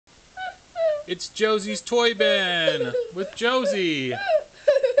It's Josie's Toy Bin with Josie.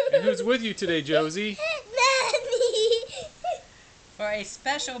 And who's with you today, Josie? Mommy! For a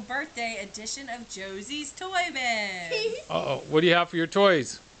special birthday edition of Josie's Toy Bin. Uh-oh, what do you have for your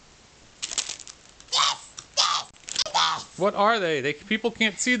toys? This! What are they? People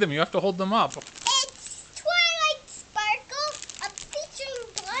can't see them. You have to hold them up. It's Twilight Sparkle, featuring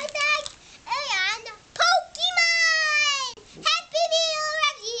Twilight and Pokemon! Happy Meal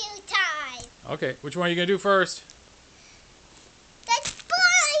Review time! Okay, which one are you going to do first? The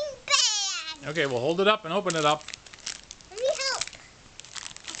slime bag! Okay, well hold it up and open it up. Let me help.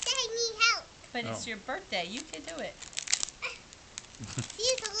 I said I need help. But it's your birthday. You can do it.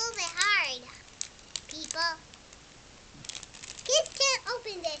 It's a little bit hard, people. Kids can't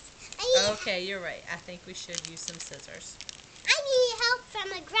open this. Okay, you're right. I think we should use some scissors. I need help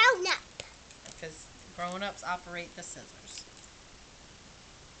from a grown-up. Because grown-ups operate the scissors.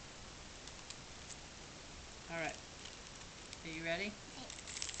 Alright. Are you ready?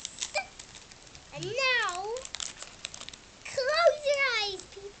 And now, close your eyes,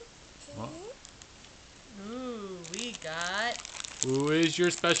 people. Ooh, we got... Who is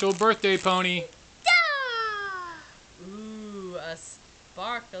your special birthday pony? Ooh, a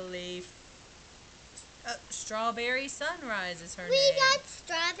sparkly... Strawberry Sunrise is her name. We got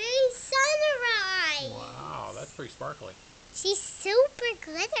Strawberry Sunrise. Wow, that's pretty sparkly. She's super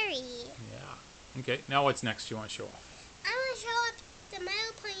glittery. Yeah. Okay, now what's next you want to show off? I want to show off the My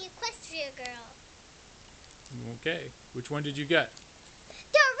Little Pony Equestria girl. Okay, which one did you get?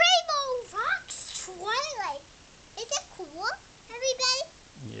 The Rainbow Rocks Twilight. Is it cool, everybody?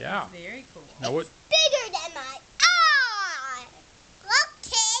 Yeah. It's very cool. Now what? Bigger than my eye. Look,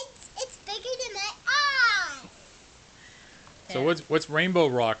 kids, it's bigger than my eye. So what's Rainbow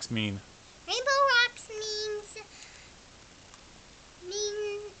Rocks mean? Rainbow Rocks means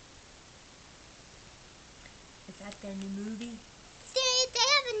Is that their new movie? they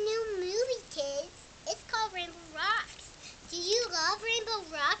have a new movie, kids. It's called Rainbow Rocks. Do you love Rainbow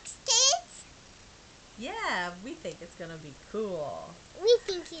Rocks, kids? Yeah, we think it's going to be cool. We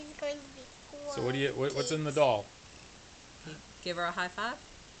think he's going to be cool. So what's in the doll? Give her a high five.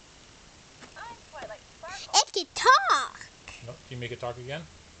 It can talk. Nope. Can you make it talk again?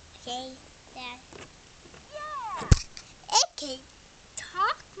 Okay, Dad. Yeah. It can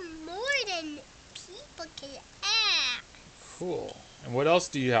talk more than people can act. Cool. And what else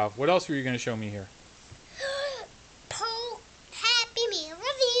do you have? What else were you going to show me here? Happy Meal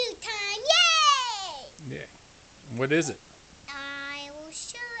Review time! Yay! Yeah. What is it? I will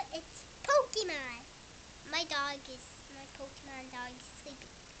show it's Pokemon. My Pokemon dog is sleeping.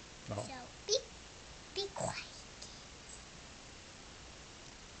 Oh. So be quiet, kids.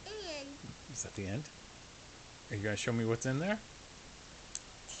 And Is that the end? Are you going to show me what's in there?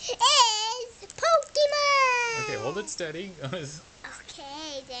 it's Pokemon! Okay, hold it steady.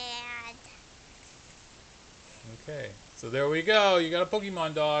 Okay, Dad. Okay, so there we go. You got a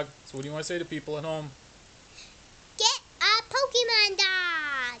Pokemon dog. So what do you want to say to people at home? Get a Pokemon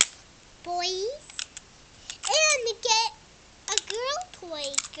dog, boys. And get a girl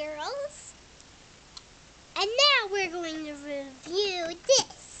toy, girls. And now we're going to review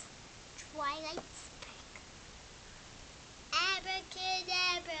this Twilight Sparkle. Abracadabra.